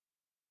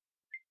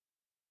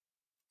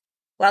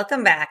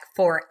Welcome back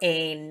for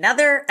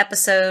another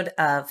episode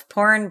of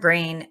Porn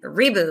Brain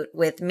Reboot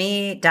with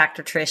me,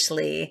 Dr. Trish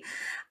Lee.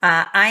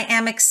 I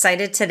am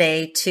excited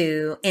today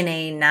to, in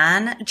a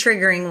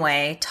non-triggering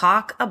way,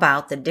 talk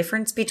about the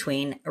difference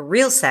between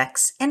real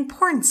sex and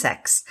porn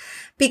sex,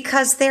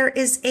 because there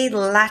is a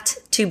lot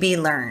to be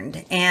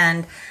learned.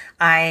 And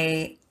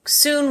I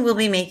soon will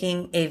be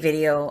making a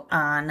video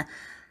on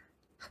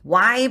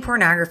why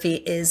pornography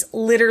is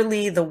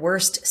literally the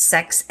worst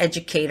sex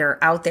educator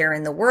out there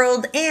in the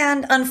world,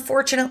 and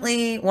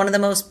unfortunately, one of the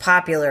most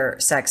popular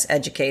sex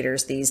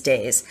educators these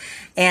days.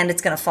 And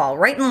it's going to fall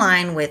right in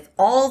line with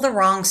all the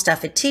wrong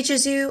stuff it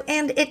teaches you,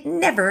 and it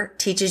never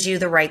teaches you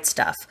the right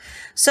stuff.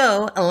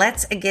 So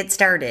let's get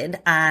started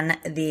on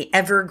the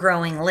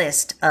ever-growing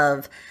list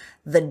of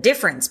the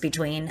difference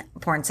between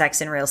porn sex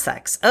and real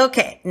sex.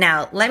 Okay,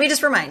 now let me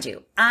just remind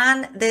you,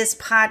 on this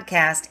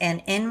podcast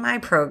and in my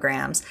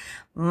programs,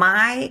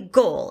 my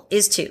goal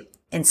is to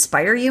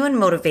inspire you and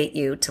motivate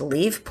you to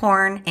leave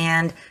porn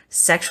and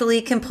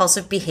sexually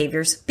compulsive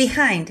behaviors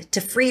behind,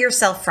 to free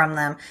yourself from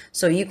them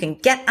so you can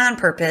get on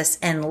purpose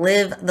and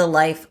live the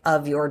life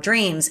of your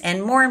dreams.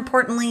 And more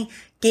importantly,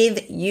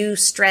 give you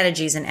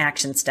strategies and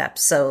action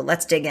steps. So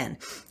let's dig in.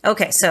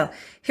 Okay, so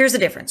here's the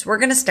difference. We're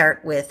going to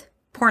start with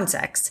porn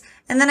sex,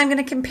 and then I'm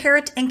going to compare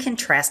it and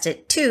contrast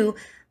it to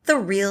the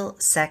real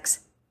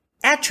sex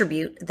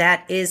attribute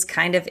that is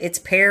kind of its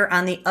pair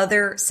on the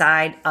other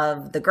side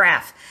of the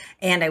graph.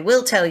 And I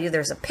will tell you,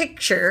 there's a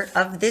picture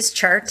of this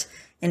chart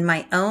in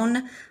my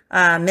own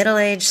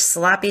middle-aged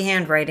sloppy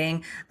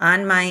handwriting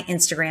on my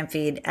Instagram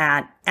feed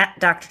at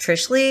Dr.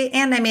 Trish Lee,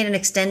 and I made an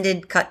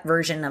extended cut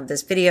version of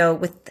this video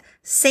with the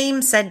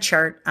same said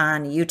chart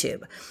on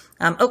YouTube.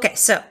 Okay,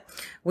 so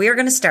we are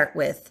going to start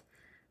with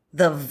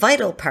the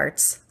vital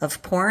parts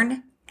of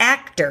porn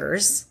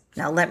actors.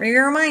 Now, let me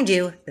remind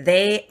you,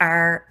 they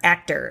are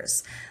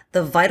actors.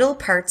 The vital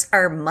parts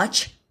are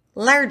much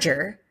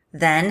larger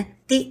than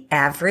the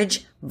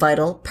average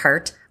vital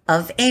part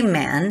of a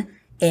man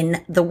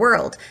in the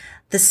world.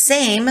 The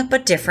same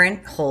but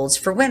different holds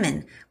for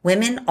women.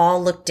 Women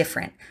all look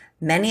different.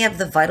 Many of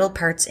the vital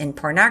parts in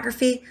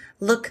pornography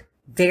look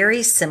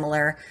very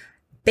similar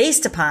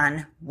based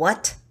upon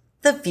what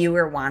the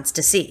viewer wants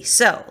to see.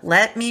 So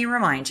let me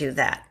remind you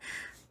that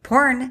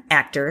porn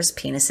actors'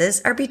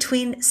 penises are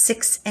between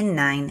 6 and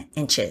 9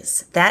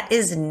 inches. That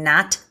is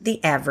not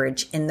the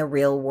average in the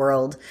real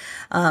world.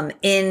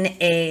 In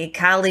a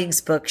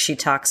colleague's book, she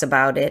talks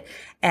about it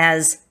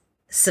as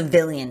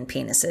civilian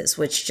penises,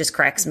 which just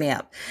cracks me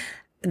up.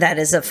 That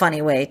is a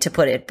funny way to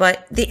put it.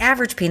 But the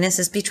average penis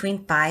is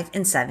between 5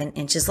 and 7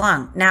 inches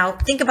long. Now,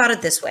 think about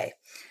it this way.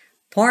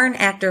 Porn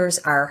actors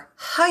are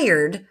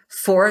hired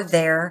for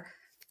their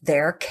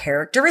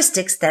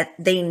characteristics that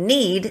they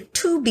need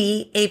to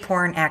be a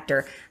porn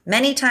actor.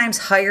 Many times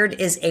hired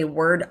is a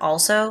word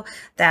also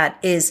that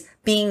is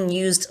being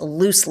used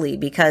loosely,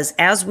 because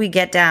as we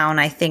get down,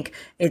 I think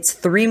it's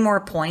 3 more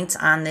points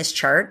on this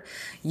chart,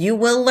 you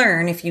will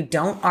learn, if you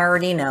don't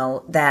already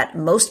know, that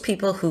most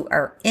people who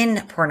are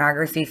in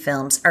pornography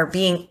films are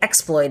being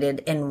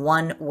exploited in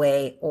one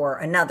way or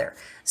another.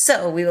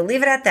 So we will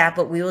leave it at that,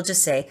 but we will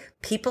just say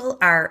people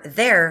are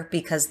there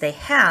because they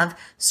have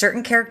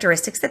certain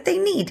characteristics that they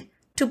need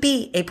to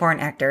be a porn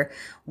actor,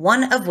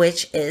 one of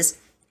which is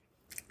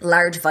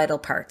large vital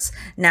parts.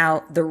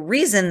 Now, the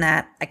reason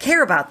that I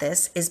care about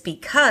this is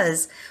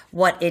because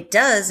what it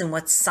does and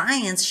what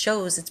science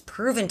shows it's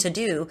proven to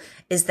do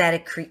is that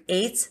it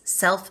creates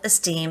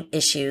self-esteem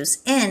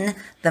issues in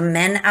the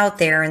men out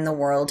there in the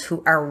world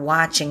who are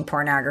watching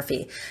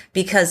pornography.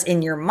 Because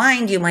in your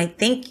mind, you might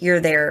think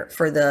you're there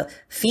for the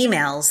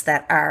females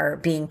that are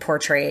being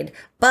portrayed,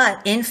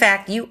 but in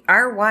fact, you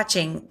are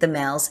watching the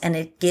males, and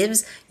it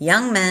gives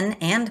young men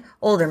and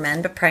older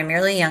men, but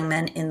primarily young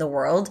men in the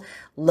world,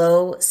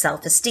 low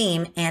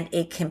self-esteem and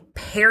a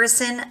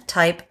comparison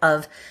type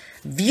of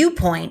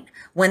viewpoint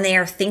when they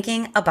are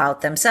thinking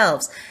about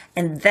themselves.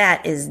 And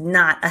that is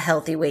not a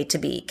healthy way to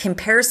be.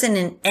 Comparison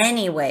in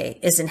any way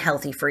isn't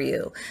healthy for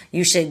you.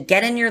 You should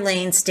get in your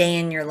lane, stay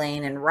in your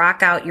lane, and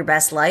rock out your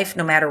best life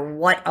no matter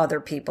what other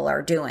people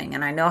are doing.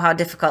 And I know how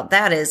difficult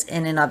that is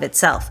in and of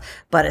itself.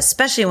 But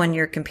especially when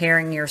you're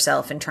comparing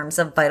yourself in terms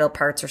of vital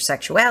parts or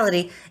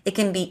sexuality, it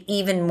can be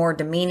even more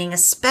demeaning,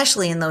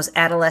 especially in those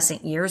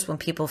adolescent years when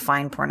people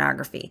find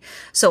pornography.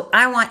 So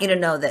I want you to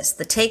know this.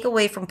 The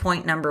takeaway from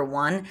point number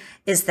 1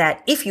 is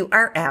that if you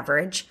are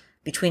average,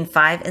 between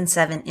 5 and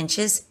 7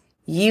 inches,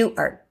 you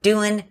are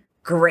doing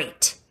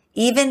great.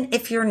 Even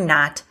if you're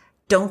not,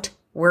 don't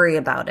worry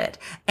about it.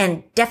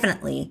 And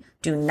definitely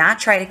do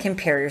not try to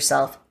compare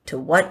yourself to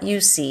what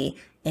you see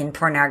in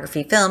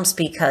pornography films,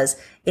 because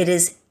it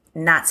is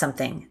not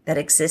something that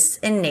exists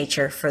in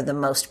nature for the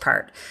most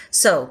part.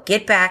 So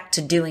get back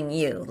to doing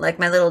you. Like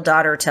my little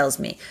daughter tells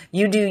me,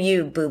 you do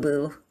you,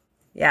 boo-boo.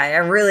 Yeah, I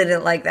really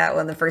didn't like that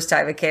one the first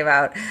time it came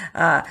out,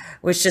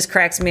 which just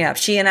cracks me up.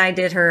 She and I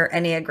did her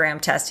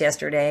Enneagram test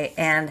yesterday,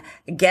 and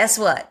guess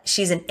what?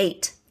 She's an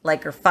 8,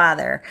 like her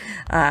father.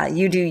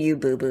 You do you,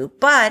 boo-boo.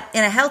 But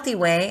in a healthy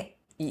way,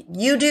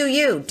 you do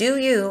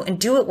you, and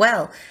do it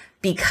well.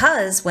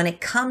 Because when it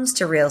comes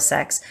to real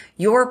sex,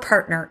 your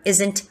partner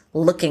isn't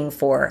looking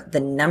for the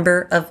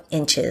number of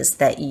inches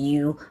that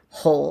you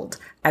hold.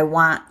 I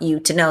want you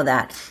to know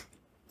that.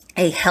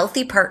 A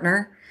healthy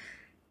partner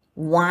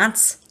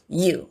wants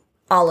you,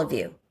 all of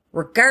you,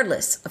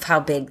 regardless of how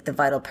big the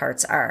vital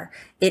parts are.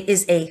 It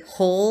is a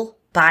whole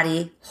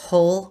body,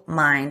 whole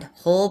mind,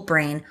 whole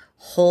brain,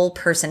 whole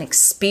person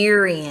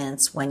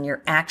experience when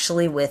you're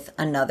actually with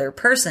another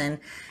person.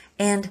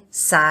 And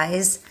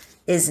size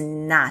is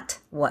not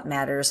what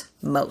matters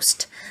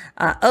most.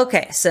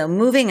 Okay, so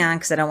moving on,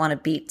 because I don't want to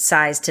beat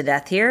size to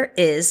death here,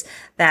 is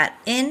that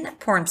in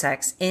porn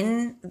sex,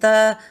 in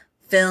the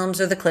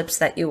films or the clips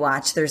that you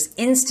watch, there's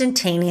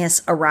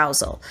instantaneous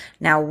arousal.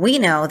 Now, we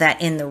know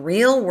that in the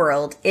real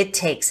world, it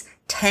takes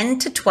 10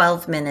 to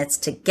 12 minutes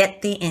to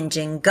get the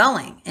engine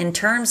going in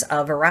terms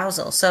of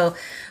arousal. So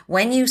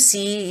when you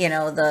see,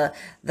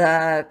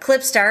 the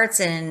clip starts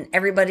and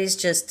everybody's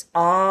just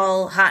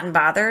all hot and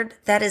bothered,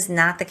 that is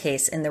not the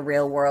case in the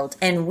real world.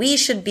 And we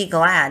should be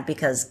glad,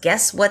 because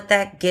guess what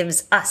that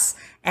gives us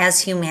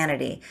as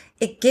humanity?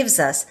 It gives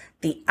us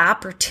the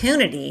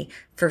opportunity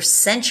for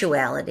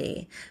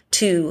sensuality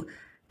to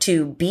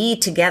be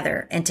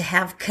together and to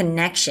have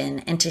connection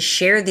and to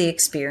share the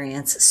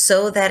experience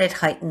so that it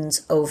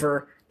heightens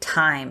over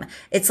time.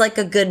 It's like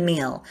a good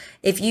meal.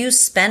 If you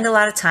spend a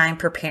lot of time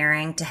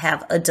preparing to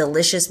have a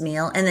delicious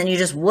meal and then you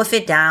just woof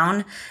it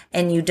down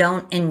and you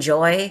don't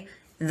enjoy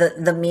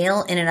the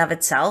meal in and of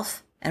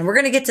itself, and we're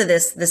going to get to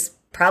this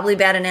probably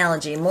bad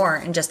analogy more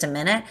in just a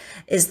minute,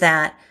 is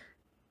that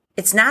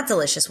it's not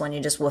delicious when you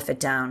just woof it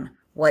down.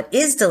 What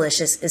is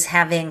delicious is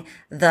having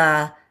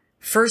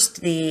first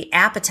the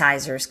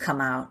appetizers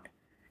come out,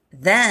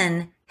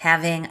 then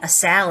having a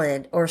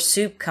salad or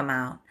soup come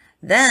out,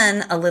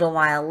 then a little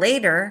while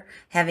later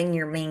having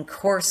your main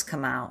course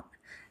come out,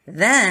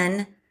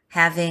 then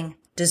having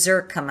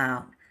dessert come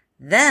out,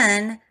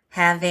 then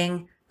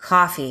having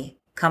coffee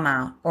come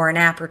out or an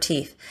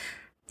aperitif.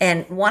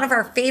 And one of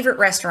our favorite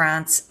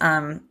restaurants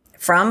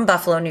from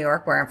Buffalo, New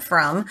York, where I'm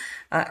from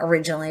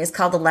originally, is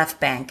called the Left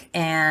Bank.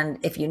 And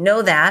if you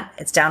know that,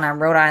 it's down on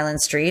Rhode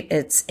Island Street.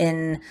 It's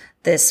in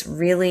this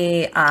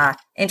really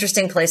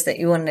interesting place that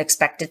you wouldn't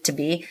expect it to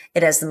be.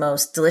 It has the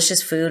most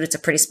delicious food. It's a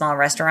pretty small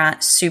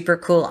restaurant, super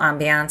cool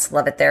ambiance.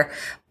 Love it there.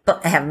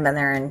 But I haven't been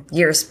there in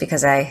years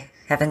because I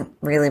haven't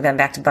really been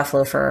back to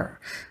Buffalo for,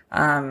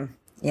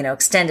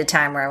 extended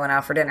time where I went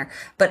out for dinner.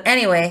 But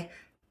anyway,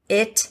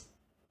 it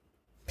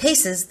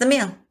paces the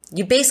meal.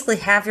 You basically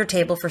have your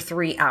table for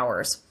 3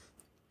 hours.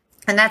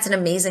 And that's an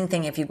amazing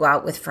thing if you go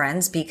out with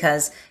friends,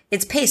 because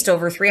it's paced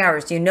over 3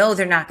 hours. You know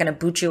they're not going to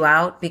boot you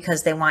out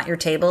because they want your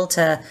table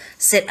to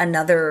sit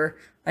another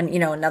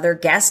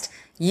guest.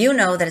 You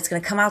know that it's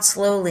going to come out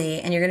slowly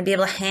and you're going to be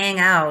able to hang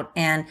out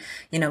and,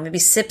 maybe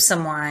sip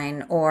some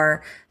wine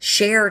or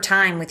share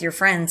time with your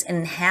friends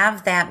and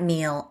have that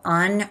meal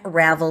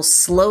unravel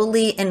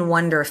slowly and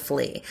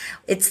wonderfully.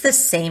 It's the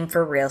same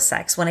for real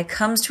sex. When it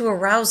comes to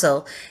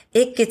arousal,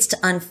 it gets to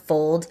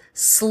unfold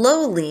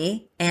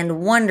slowly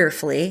and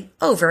wonderfully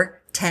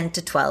over 10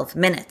 to 12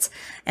 minutes.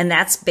 And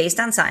that's based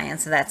on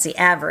science. That's the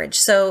average.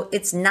 So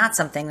it's not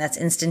something that's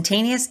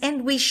instantaneous,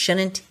 and we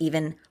shouldn't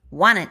even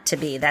want it to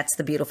be. That's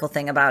the beautiful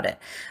thing about it.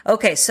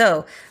 Okay,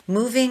 so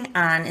moving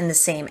on in the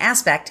same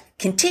aspect,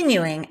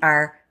 continuing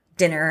our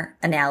dinner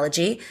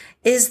analogy,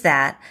 is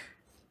that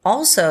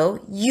also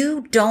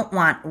you don't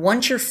want,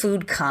 once your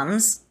food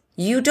comes,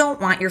 you don't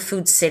want your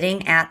food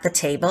sitting at the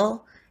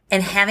table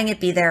and having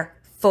it be there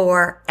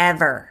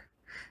forever.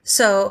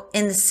 So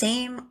in the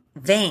same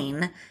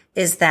vein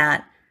is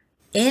that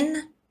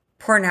in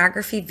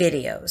pornography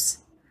videos,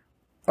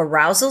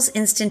 arousal's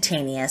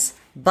instantaneous,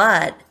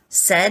 but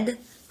said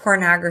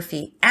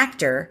pornography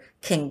actor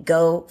can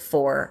go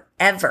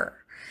forever.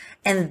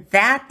 And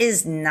that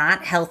is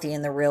not healthy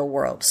in the real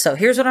world. So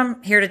here's what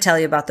I'm here to tell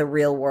you about the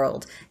real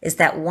world, is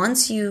that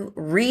once you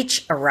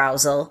reach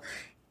arousal,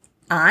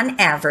 on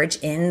average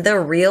in the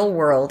real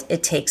world,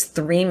 it takes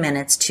 3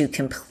 minutes to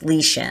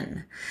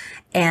completion.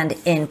 And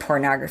in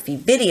pornography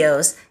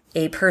videos,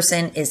 a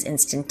person is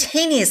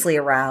instantaneously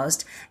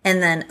aroused.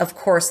 And then, of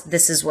course,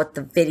 this is what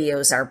the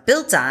videos are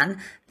built on.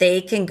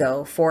 They can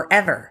go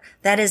forever.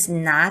 That is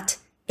not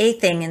a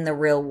thing in the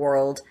real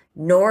world,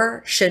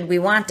 nor should we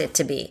want it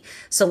to be.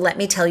 So let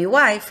me tell you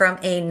why, from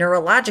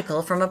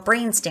a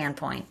brain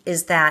standpoint,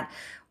 is that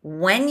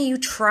when you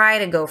try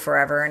to go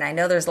forever, and I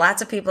know there's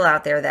lots of people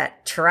out there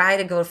that try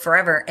to go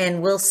forever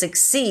and will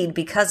succeed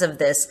because of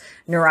this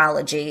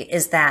neurology,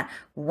 is that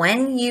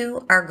when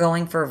you are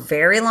going for a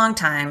very long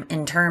time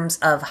in terms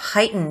of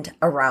heightened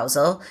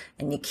arousal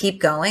and you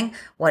keep going,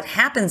 what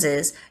happens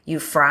is you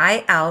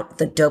fry out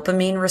the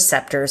dopamine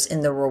receptors in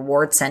the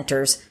reward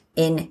centers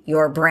in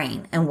your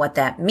brain. And what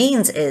that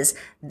means is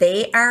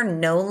they are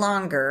no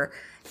longer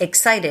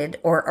excited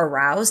or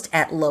aroused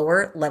at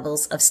lower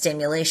levels of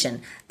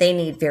stimulation. They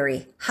need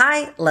very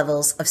high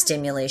levels of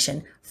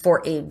stimulation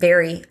for a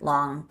very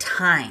long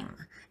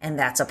time. And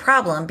that's a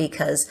problem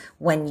because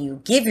when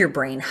you give your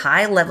brain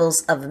high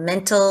levels of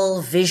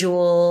mental,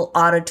 visual,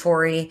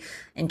 auditory,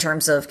 in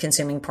terms of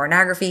consuming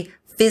pornography,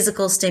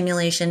 physical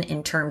stimulation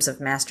in terms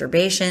of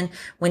masturbation,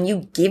 when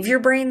you give your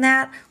brain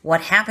that,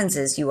 what happens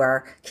is you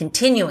are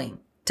continuing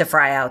to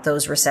fry out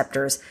those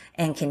receptors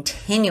and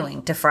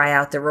continuing to fry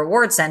out the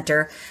reward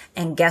center.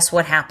 And guess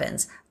what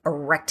happens?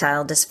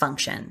 Erectile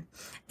dysfunction.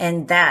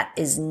 And that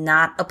is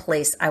not a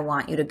place I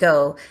want you to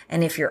go.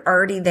 And if you're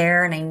already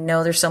there, and I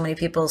know there's so many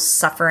people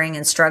suffering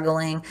and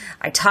struggling,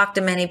 I talk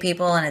to many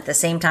people, and at the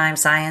same time,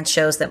 science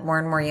shows that more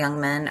and more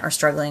young men are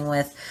struggling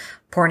with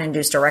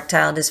porn-induced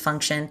erectile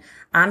dysfunction.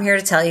 I'm here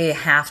to tell you, you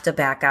have to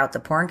back out the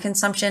porn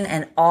consumption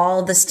and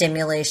all the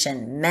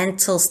stimulation,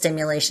 mental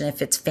stimulation,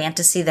 if it's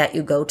fantasy that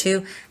you go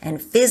to, and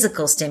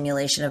physical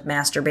stimulation of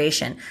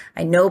masturbation.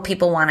 I know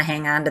people want to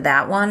hang on to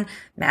that one.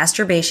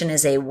 Masturbation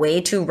is a way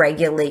to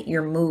regulate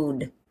your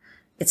mood.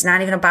 It's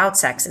not even about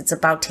sex. It's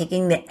about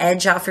taking the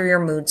edge off of your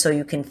mood so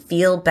you can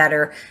feel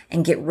better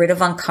and get rid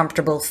of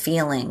uncomfortable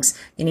feelings.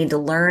 You need to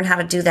learn how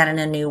to do that in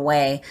a new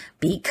way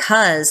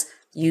because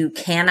you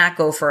cannot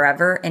go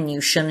forever and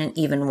you shouldn't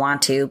even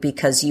want to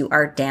because you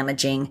are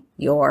damaging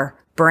your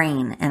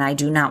brain. And I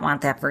do not want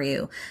that for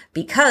you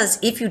because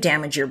if you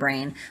damage your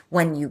brain,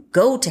 when you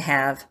go to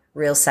have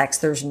real sex,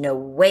 there's no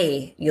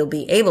way you'll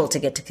be able to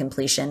get to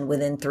completion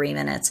within 3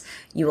 minutes.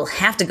 You will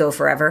have to go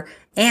forever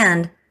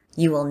and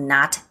you will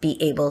not be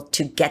able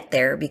to get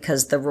there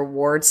because the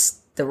reward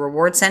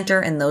center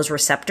and those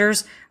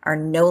receptors are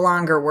no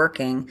longer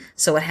working.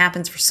 So what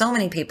happens for so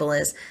many people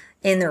is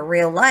in their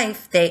real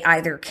life, they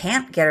either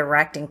can't get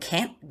erect and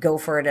can't go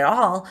for it at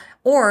all,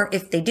 or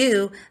if they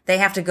do, they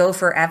have to go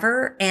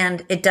forever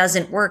and it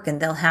doesn't work and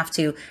they'll have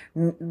to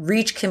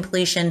reach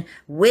completion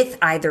with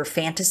either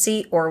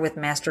fantasy or with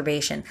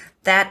masturbation.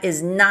 That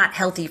is not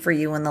healthy for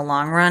you in the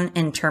long run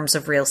in terms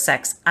of real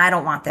sex. I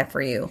don't want that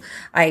for you.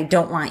 I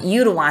don't want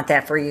you to want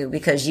that for you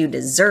because you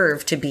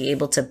deserve to be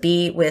able to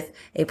be with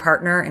a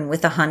partner and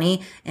with a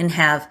honey and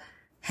have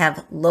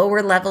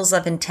lower levels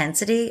of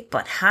intensity,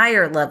 but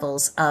higher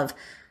levels of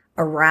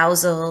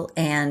arousal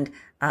and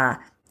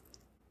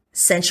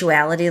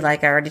sensuality,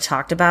 like I already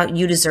talked about.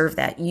 You deserve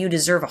that. You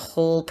deserve a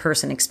whole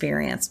person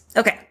experience.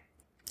 Okay.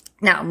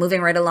 Now,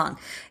 moving right along,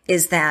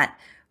 is that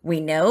we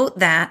know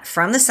that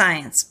from the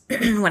science,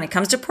 when it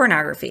comes to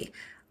pornography,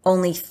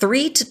 only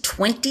 3 to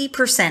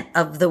 20%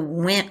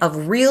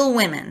 of real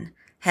women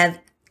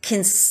have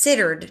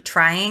considered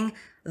trying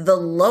the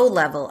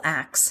low-level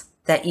acts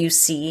that you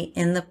see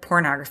in the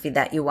pornography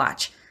that you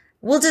watch.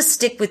 We'll just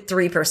stick with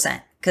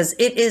 3% because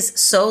it is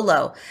so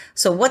low.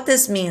 So what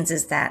this means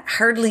is that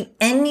hardly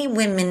any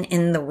women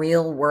in the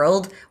real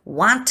world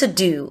want to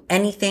do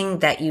anything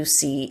that you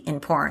see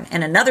in porn.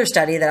 And another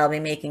study that I'll be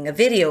making a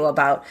video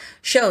about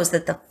shows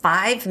that the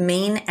 5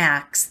 main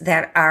acts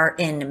that are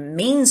in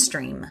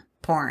mainstream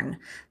porn,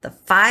 the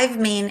 5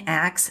 main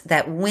acts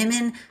that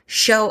women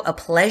show a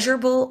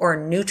pleasurable or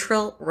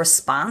neutral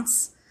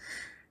response,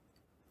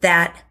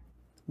 that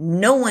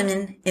no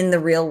women in the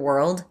real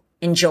world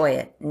enjoy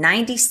it.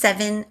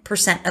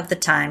 97% of the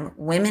time,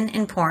 women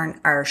in porn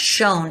are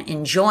shown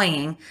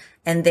enjoying,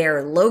 and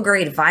they're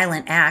low-grade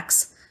violent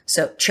acts.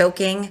 So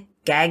choking,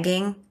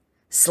 gagging,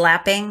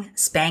 slapping,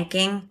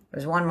 spanking.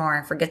 There's one more.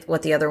 I forget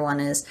what the other one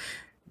is.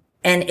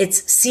 And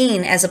it's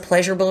seen as a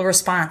pleasurable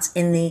response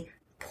in the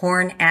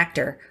porn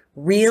actor.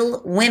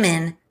 Real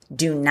women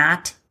do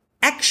not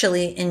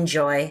actually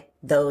enjoy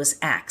those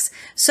acts.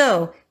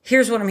 So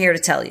here's what I'm here to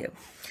tell you.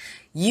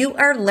 You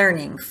are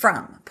learning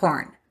from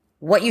porn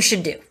what you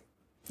should do.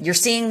 You're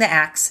seeing the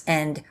acts,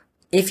 and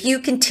if you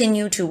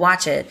continue to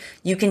watch it,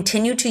 you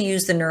continue to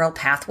use the neural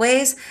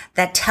pathways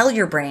that tell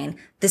your brain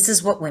this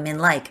is what women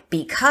like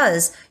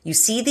because you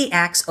see the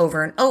acts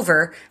over and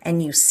over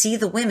and you see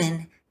the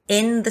women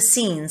in the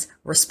scenes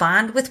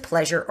respond with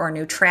pleasure or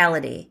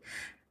neutrality.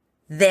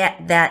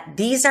 That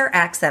these are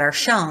acts that are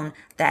shown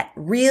that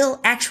real,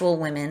 actual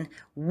women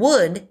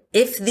would,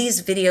 if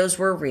these videos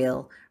were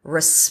real,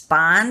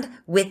 respond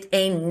with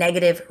a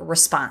negative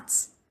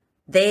response.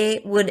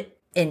 They would,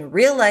 in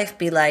real life,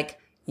 be like,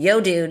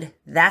 yo, dude,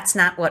 that's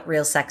not what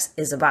real sex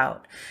is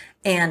about.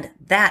 And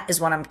that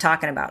is what I'm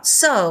talking about.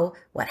 So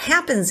what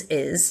happens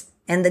is,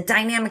 and the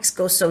dynamics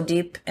go so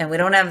deep, and we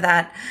don't have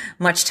that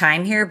much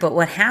time here, but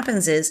what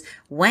happens is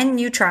when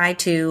you try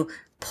to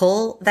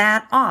pull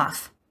that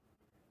off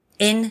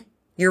in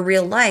your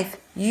real life,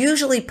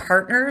 usually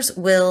partners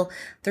will,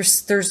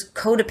 there's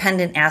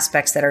codependent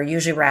aspects that are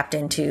usually wrapped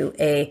into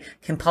a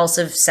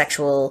compulsive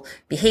sexual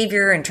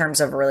behavior in terms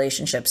of a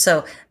relationship.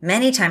 So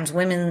many times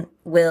women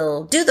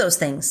will do those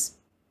things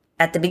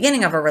at the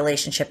beginning of a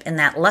relationship in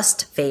that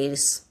lust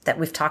phase that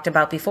we've talked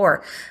about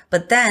before.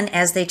 But then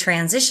as they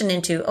transition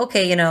into,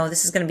 okay,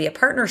 this is going to be a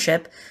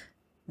partnership,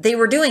 they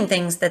were doing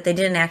things that they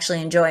didn't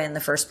actually enjoy in the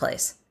first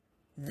place.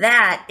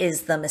 That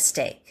is the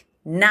mistake.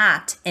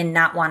 not in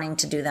not wanting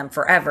to do them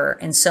forever.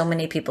 And so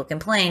many people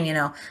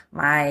complain,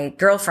 my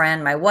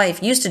girlfriend, my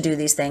wife used to do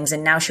these things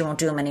and now she won't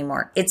do them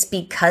anymore. It's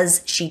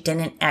because she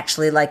didn't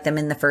actually like them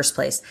in the first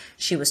place.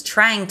 She was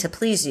trying to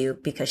please you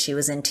because she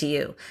was into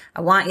you. I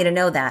want you to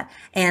know that.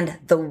 And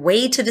the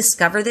way to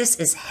discover this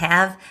is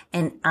have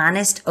an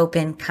honest,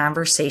 open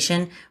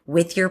conversation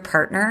with your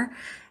partner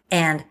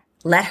and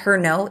let her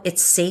know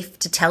it's safe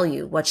to tell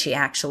you what she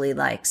actually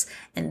likes.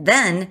 And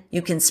then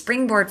you can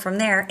springboard from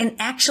there and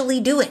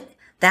actually do it.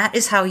 That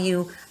is how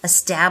you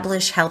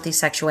establish healthy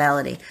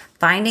sexuality,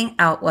 finding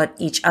out what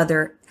each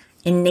other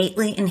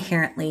innately,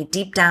 inherently,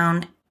 deep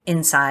down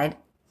inside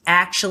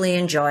actually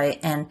enjoy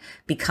and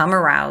become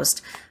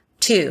aroused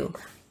to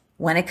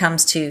when it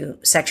comes to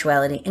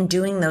sexuality and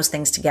doing those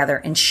things together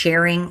and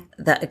sharing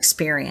the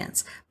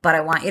experience. But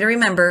I want you to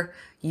remember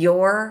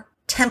your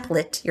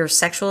template, your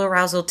sexual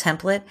arousal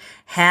template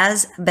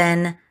has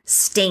been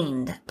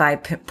stained by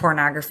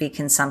pornography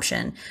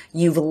consumption.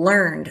 You've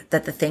learned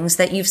that the things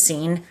that you've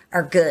seen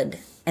are good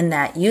and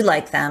that you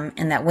like them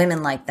and that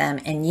women like them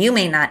and you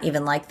may not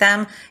even like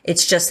them.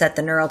 It's just that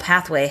the neural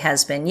pathway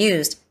has been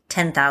used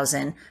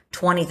 10,000,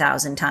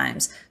 20,000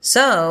 times.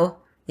 So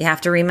you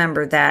have to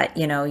remember that,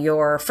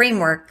 your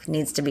framework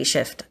needs to be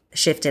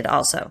shifted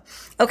also.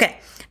 Okay.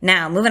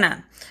 Now moving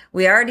on.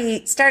 We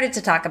already started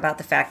to talk about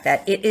the fact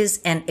that it is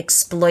an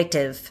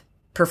exploitive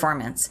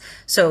performance.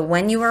 So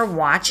when you are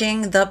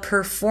watching the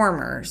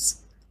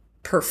performers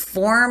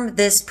perform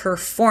this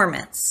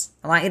performance,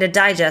 I want you to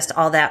digest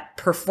all that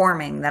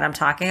performing that I'm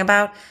talking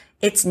about.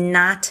 It's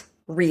not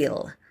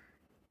real.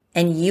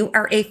 And you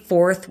are a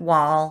fourth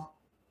wall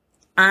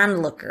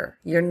onlooker.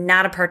 You're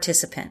not a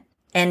participant.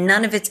 And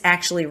none of it's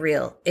actually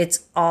real. It's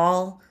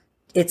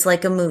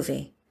like a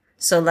movie.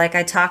 So like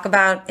I talk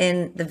about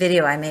in the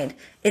video I made,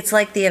 it's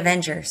like the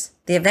Avengers.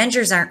 The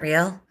Avengers aren't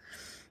real.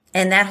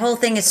 And that whole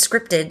thing is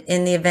scripted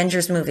in the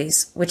Avengers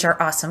movies, which are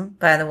awesome,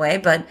 by the way,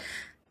 but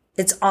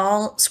it's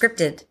all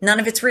scripted. None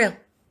of it's real.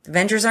 The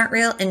Avengers aren't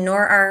real, and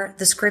nor are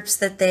the scripts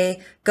that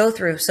they go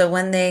through. So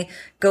when they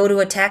go to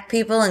attack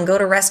people and go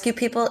to rescue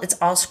people,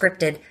 it's all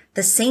scripted.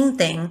 The same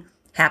thing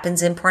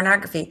happens in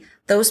pornography.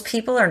 Those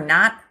people are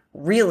not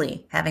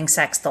really having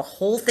sex. The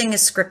whole thing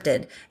is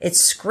scripted.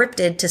 It's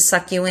scripted to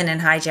suck you in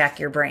and hijack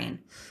your brain.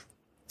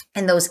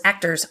 And those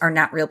actors are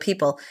not real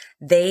people.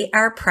 They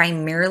are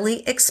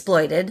primarily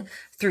exploited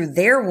through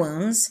their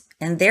wounds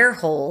and their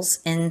holes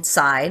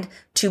inside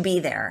to be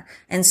there.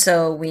 And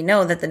so we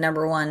know that the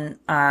number one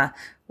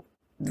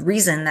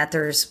reason that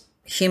there's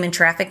human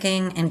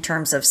trafficking in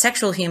terms of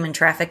sexual human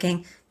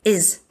trafficking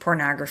is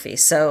pornography.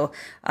 So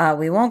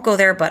we won't go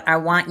there, but I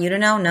want you to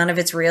know none of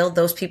it's real.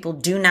 Those people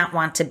do not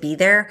want to be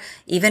there.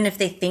 Even if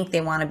they think they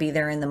want to be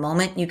there in the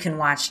moment, you can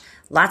watch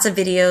lots of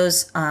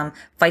videos.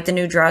 Fight the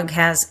New Drug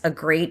has a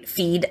great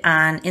feed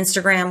on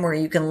Instagram where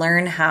you can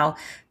learn how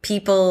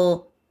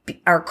people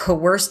are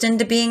coerced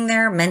into being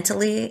there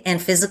mentally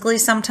and physically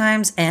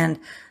sometimes, and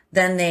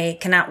then they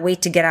cannot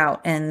wait to get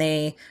out. And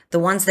the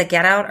ones that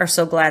get out are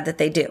so glad that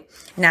they do.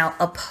 Now,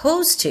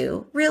 opposed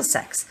to real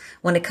sex.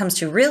 When it comes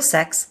to real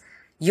sex,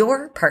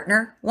 your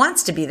partner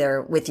wants to be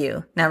there with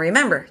you. Now,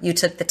 remember, you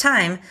took the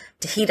time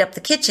to heat up the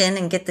kitchen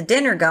and get the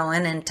dinner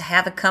going and to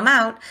have it come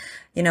out,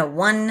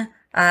 one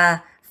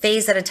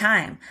phase at a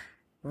time.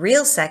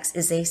 Real sex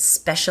is a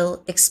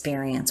special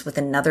experience with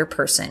another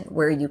person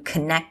where you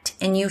connect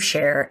and you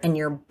share and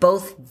you're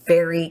both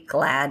very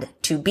glad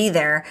to be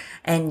there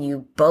and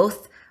you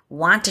both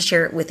want to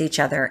share it with each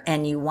other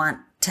and you want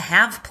to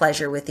have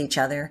pleasure with each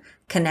other,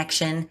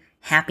 connection,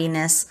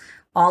 happiness,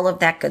 all of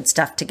that good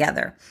stuff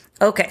together.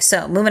 Okay,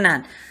 so moving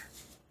on.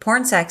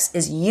 Porn sex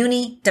is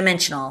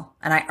unidimensional,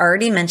 and I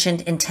already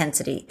mentioned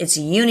intensity. It's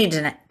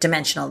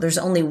unidimensional. There's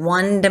only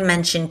one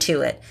dimension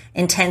to it,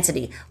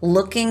 intensity.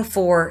 Looking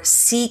for,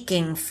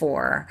 seeking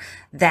for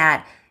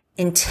that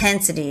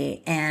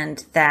intensity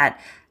and that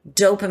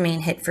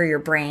dopamine hit for your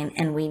brain.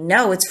 And we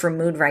know it's for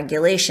mood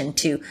regulation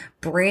to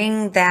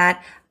bring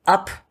that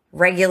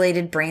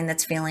up-regulated brain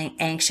that's feeling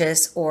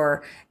anxious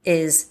or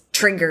is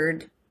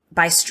triggered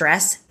by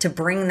stress to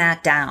bring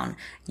that down.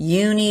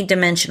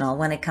 Unidimensional.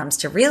 When it comes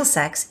to real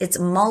sex, it's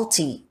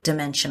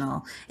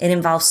multi-dimensional. It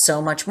involves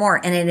so much more,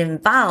 and it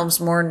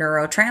involves more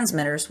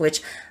neurotransmitters,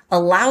 which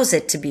allows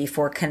it to be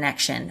for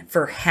connection,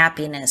 for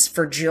happiness,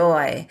 for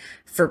joy,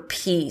 for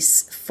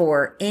peace,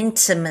 for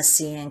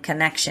intimacy and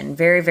connection.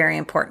 Very, very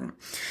important.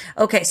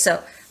 Okay,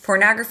 so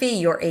pornography,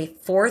 you're a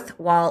fourth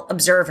wall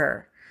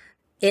observer.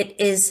 It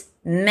is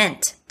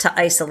meant to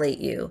isolate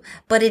you,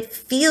 but it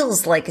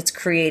feels like it's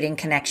creating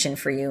connection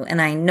for you. And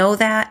I know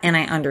that, and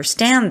I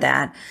understand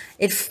that.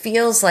 It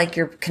feels like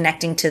you're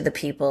connecting to the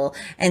people,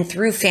 and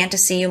through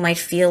fantasy, you might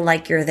feel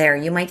like you're there.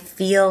 You might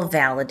feel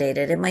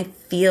validated. It might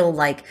feel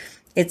like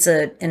it's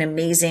an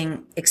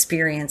amazing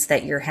experience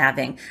that you're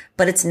having,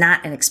 but it's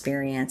not an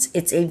experience.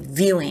 It's a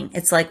viewing.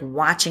 It's like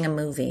watching a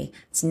movie.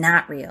 It's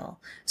not real.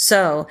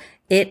 So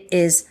it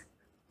is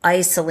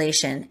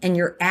isolation, and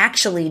you're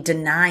actually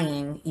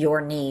denying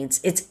your needs.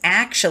 It's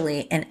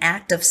actually an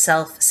act of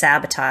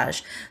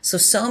self-sabotage.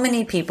 So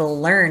many people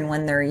learn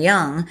when they're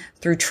young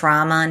through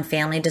trauma and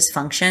family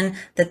dysfunction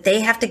that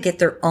they have to get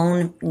their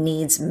own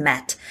needs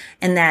met,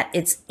 and that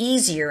it's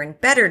easier and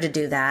better to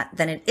do that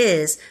than it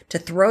is to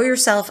throw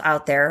yourself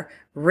out there,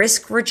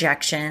 risk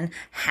rejection,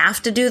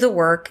 have to do the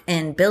work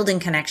in building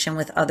connection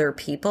with other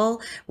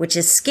people, which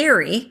is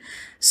scary.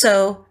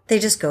 So they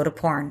just go to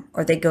porn,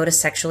 or they go to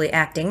sexually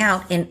acting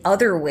out in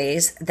other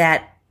ways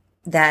that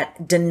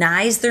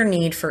denies their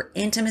need for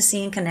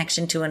intimacy and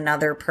connection to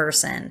another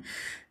person.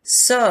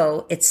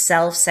 So it's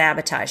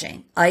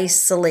self-sabotaging,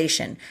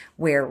 isolation,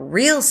 where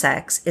real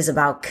sex is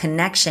about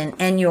connection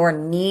and your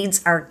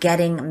needs are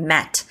getting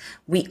met.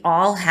 We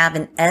all have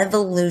an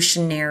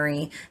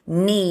evolutionary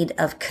need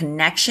of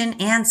connection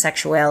and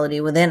sexuality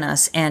within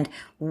us. And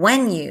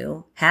when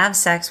you have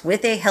sex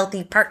with a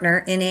healthy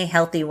partner in a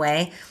healthy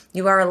way,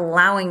 you are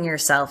allowing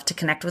yourself to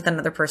connect with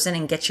another person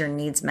and get your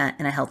needs met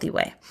in a healthy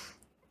way.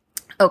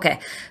 Okay,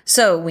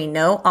 so we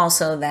know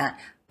also that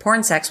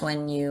porn sex,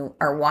 when you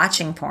are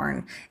watching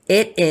porn,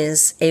 it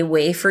is a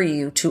way for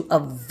you to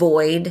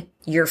avoid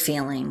your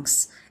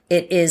feelings.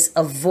 It is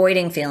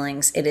avoiding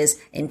feelings. It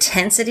is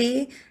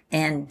intensity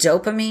and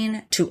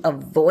dopamine to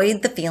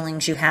avoid the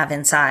feelings you have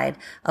inside,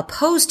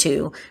 opposed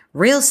to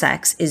real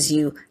sex is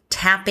you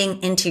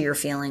tapping into your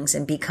feelings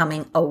and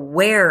becoming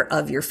aware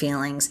of your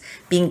feelings,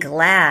 being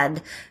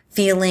glad,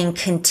 feeling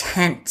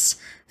content,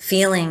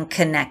 feeling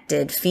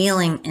connected,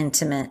 feeling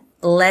intimate,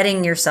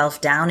 letting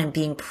yourself down and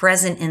being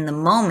present in the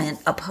moment,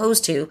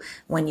 opposed to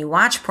when you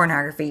watch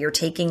pornography, you're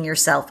taking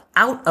yourself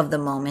out of the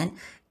moment,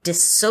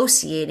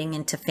 dissociating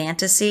into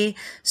fantasy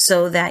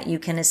so that you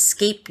can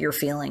escape your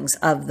feelings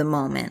of the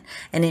moment.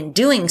 And in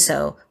doing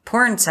so,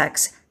 porn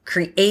sex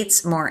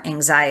creates more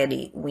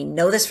anxiety. We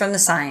know this from the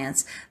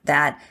science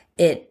that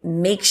it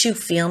makes you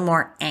feel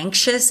more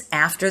anxious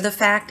after the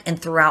fact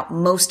and throughout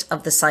most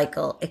of the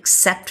cycle,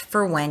 except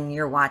for when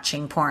you're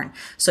watching porn.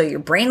 So your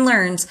brain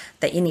learns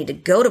that you need to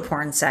go to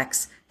porn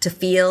sex to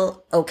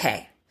feel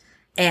okay.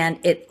 And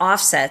it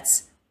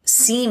offsets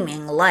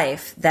seeming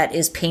life that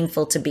is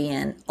painful to be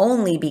in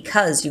only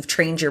because you've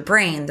trained your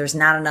brain. There's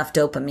not enough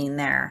dopamine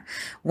there.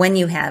 When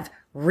you have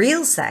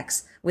real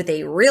sex with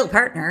a real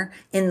partner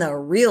in the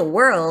real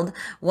world,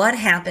 what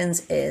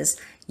happens is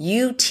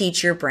you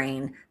teach your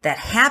brain that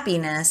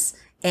happiness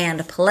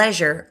and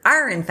pleasure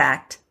are, in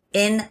fact,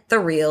 in the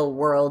real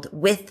world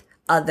with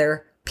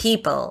other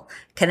people.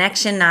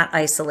 Connection, not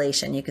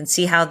isolation. You can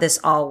see how this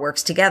all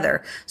works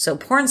together. So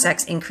porn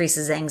sex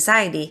increases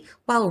anxiety,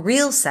 while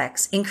real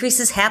sex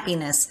increases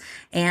happiness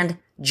and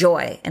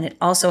joy. And it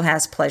also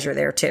has pleasure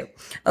there too.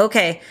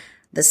 Okay.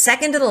 The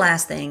second to the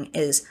last thing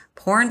is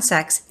porn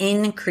sex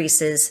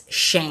increases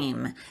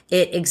shame.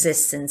 It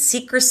exists in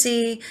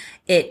secrecy.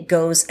 It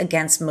goes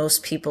against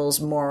most people's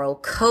moral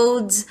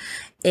codes.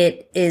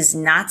 It is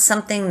not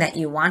something that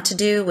you want to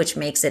do, which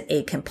makes it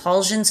a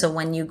compulsion. So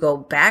when you go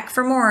back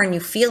for more and you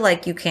feel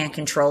like you can't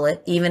control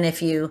it, even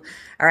if you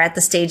are at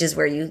the stages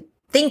where you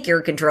think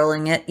you're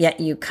controlling it,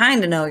 yet you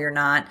kind of know you're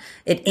not,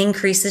 it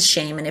increases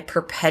shame and it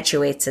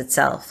perpetuates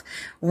itself.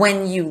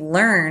 When you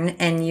learn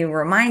and you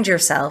remind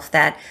yourself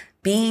that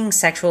being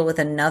sexual with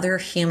another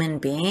human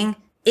being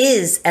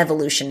is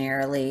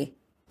evolutionarily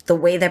the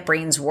way that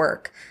brains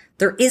work.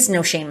 There is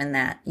no shame in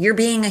that. You're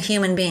being a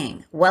human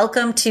being.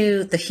 Welcome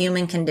to the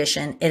human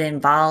condition. It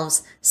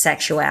involves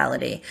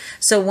sexuality.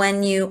 So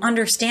when you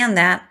understand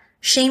that,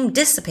 shame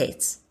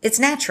dissipates. It's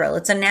natural.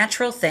 It's a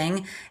natural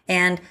thing.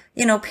 And,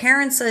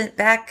 parents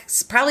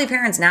probably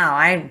parents now,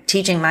 I'm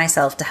teaching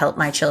myself to help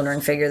my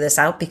children figure this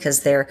out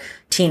because they're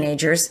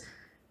teenagers.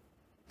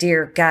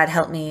 Dear God,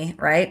 help me,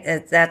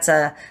 right? That's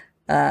a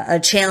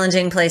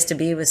challenging place to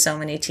be with so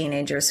many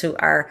teenagers who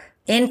are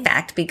in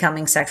fact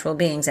becoming sexual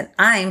beings. And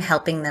I'm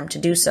helping them to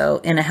do so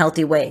in a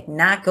healthy way,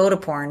 not go to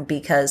porn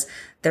because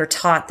they're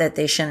taught that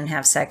they shouldn't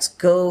have sex.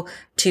 Go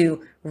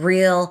to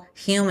real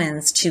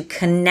humans to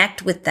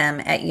connect with them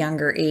at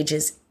younger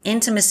ages.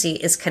 Intimacy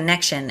is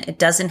connection. It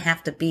doesn't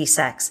have to be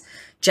sex.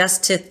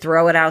 Just to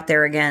throw it out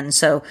there again.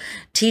 So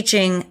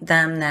teaching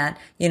them that,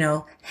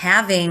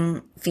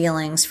 having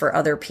feelings for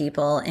other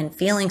people and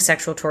feeling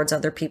sexual towards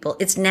other people,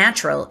 it's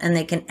natural and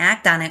they can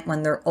act on it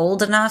when they're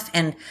old enough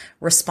and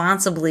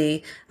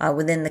responsibly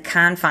within the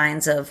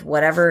confines of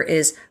whatever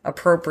is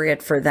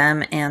appropriate for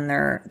them and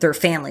their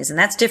families. And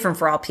that's different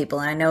for all people.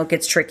 And I know it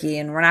gets tricky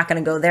and we're not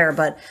going to go there,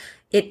 but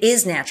it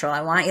is natural. I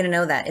want you to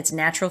know that it's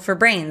natural for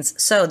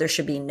brains. So there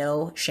should be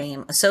no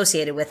shame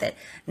associated with it.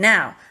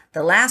 Now,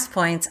 the last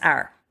points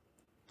are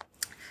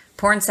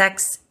porn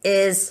sex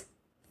is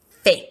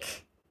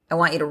fake. I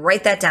want you to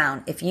write that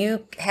down. If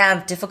you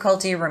have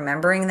difficulty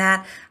remembering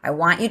that, I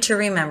want you to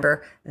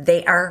remember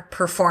they are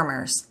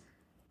performers.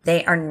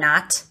 They are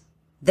not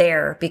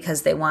there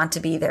because they want to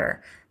be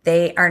there.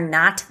 They are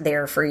not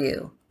there for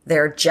you.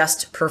 They're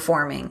just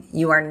performing.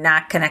 You are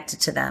not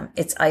connected to them.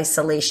 It's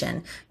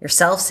isolation. You're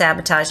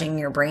self-sabotaging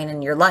your brain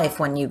and your life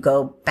when you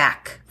go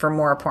back for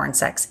more porn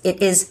sex.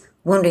 It is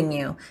wounding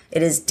you.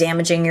 It is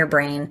damaging your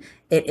brain.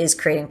 It is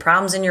creating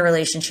problems in your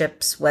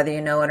relationships, whether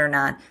you know it or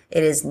not.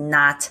 It is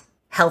not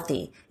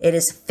healthy. It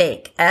is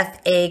fake.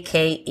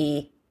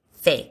 F-A-K-E,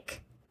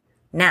 fake.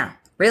 Now,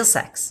 real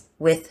sex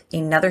with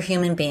another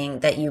human being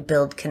that you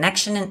build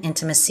connection and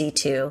intimacy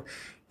to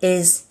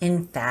is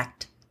in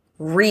fact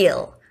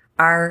real.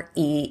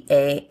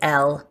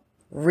 R-E-A-L,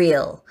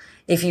 real.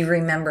 If you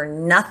remember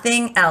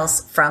nothing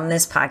else from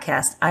this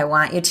podcast, I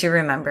want you to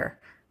remember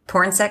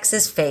porn sex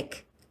is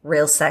fake.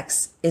 Real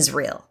sex is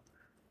real.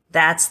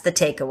 That's the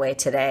takeaway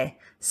today.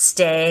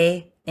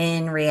 Stay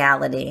in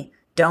reality.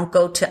 Don't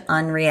go to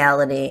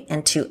unreality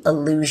and to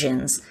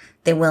illusions.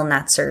 They will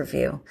not serve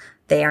you.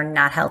 They are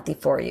not healthy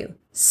for you.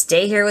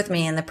 Stay here with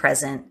me in the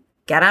present.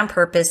 Get on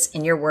purpose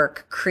in your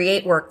work.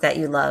 Create work that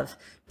you love.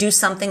 Do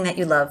something that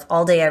you love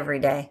all day, every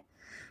day.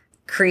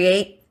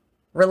 Create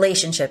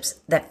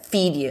relationships that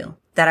feed you,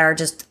 that are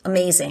just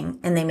amazing,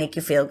 and they make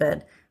you feel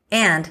good.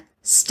 And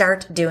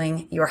start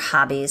doing your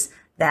hobbies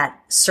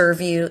that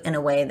serve you in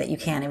a way that you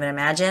can't even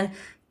imagine.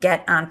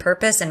 Get on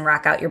purpose and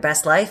rock out your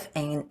best life,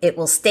 and it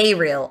will stay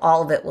real.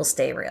 All of it will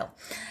stay real.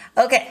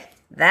 Okay,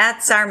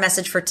 that's our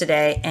message for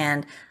today.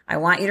 And I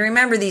want you to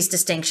remember these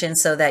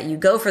distinctions so that you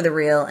go for the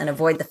real and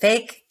avoid the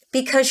fake,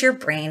 because your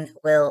brain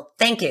will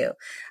thank you.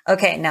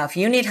 Okay, now if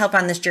you need help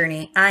on this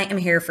journey, I am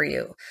here for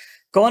you.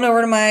 Go on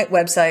over to my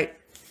website,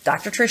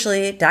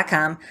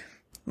 drtrishlee.com.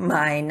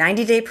 My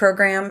 90-day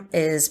program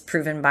is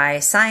proven by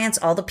science.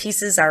 All the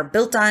pieces are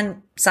built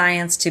on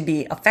science to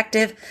be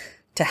effective,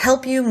 to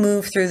help you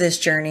move through this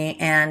journey.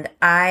 And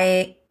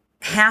I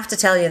have to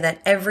tell you that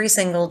every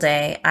single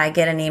day I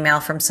get an email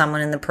from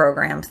someone in the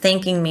program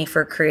thanking me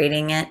for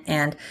creating it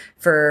and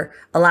for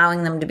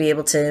allowing them to be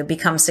able to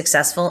become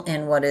successful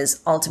in what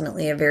is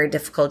ultimately a very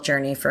difficult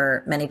journey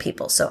for many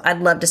people. So I'd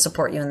love to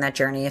support you in that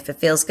journey. If it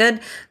feels good,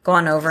 go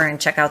on over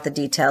and check out the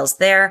details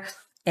there.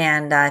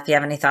 And if you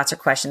have any thoughts or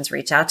questions,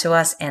 reach out to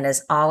us. And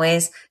as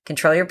always,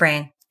 control your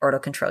brain or it'll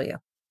control you.